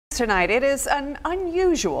tonight. It is an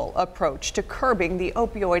unusual approach to curbing the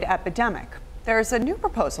opioid epidemic. There's a new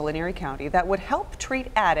proposal in Erie County that would help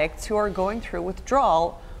treat addicts who are going through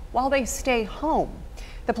withdrawal while they stay home.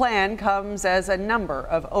 The plan comes as a number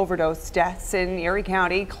of overdose deaths in Erie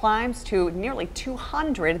County climbs to nearly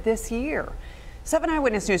 200 this year. 7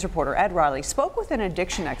 Eyewitness News reporter Ed Riley spoke with an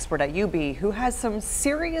addiction expert at UB who has some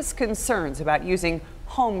serious concerns about using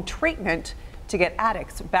home treatment to get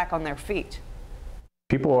addicts back on their feet.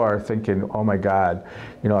 People are thinking, oh my God,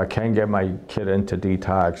 I can't get my kid into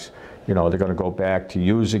detox. They're going to go back to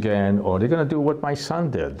use again, or they're going to do what my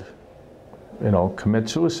son did. Commit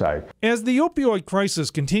suicide. As the opioid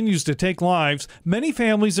crisis continues to take lives, many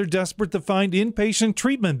families are desperate to find inpatient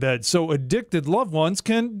treatment beds so addicted loved ones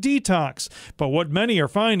can detox. But what many are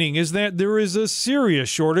finding is that there is a serious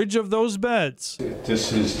shortage of those beds.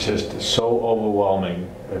 This is just so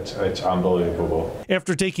overwhelming. It's unbelievable.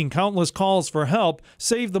 After taking countless calls for help,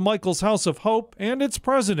 Save the Michael's House of Hope and its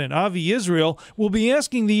president, Avi Israel, will be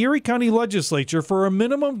asking the Erie County Legislature for a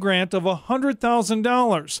minimum grant of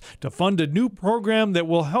 $100,000 to fund a new program that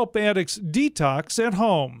will help addicts detox at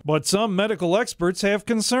home. But some medical experts have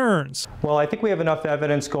concerns. Well, I think we have enough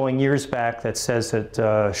evidence going years back that says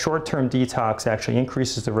that short-term detox actually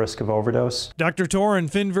increases the risk of overdose. Dr. Torin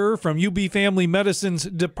Finver from UB Family Medicine's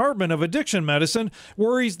Department of Addiction Medicine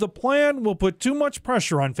worries the plan will put too much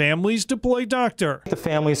pressure on families to play doctor. The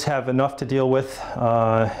families have enough to deal with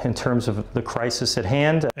in terms of the crisis at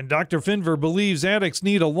hand. And Dr. Finver believes addicts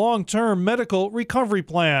need a long-term medical recovery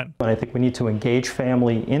plan. I think we need to engage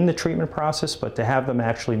family in the treatment process, but to have them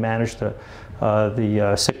actually manage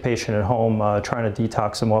the sick patient at home trying to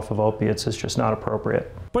detox them off of opiates is just not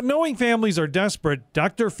appropriate. But knowing families are desperate,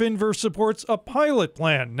 Dr. Finver supports a pilot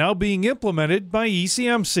plan now being implemented by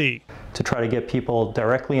ECMC. To try to get people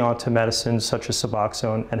directly onto medicines such as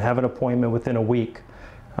Suboxone and have an appointment within a week.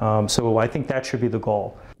 So I think that should be the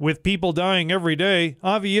goal. With people dying every day,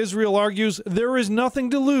 Avi Israel argues there is nothing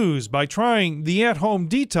to lose by trying the at-home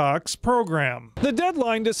detox program. The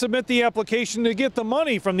deadline to submit the application to get the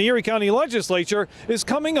money from the Erie County Legislature is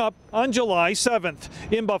coming up on July 7th.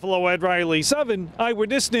 In Buffalo, Ed Riley, 7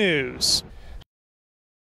 Eyewitness News.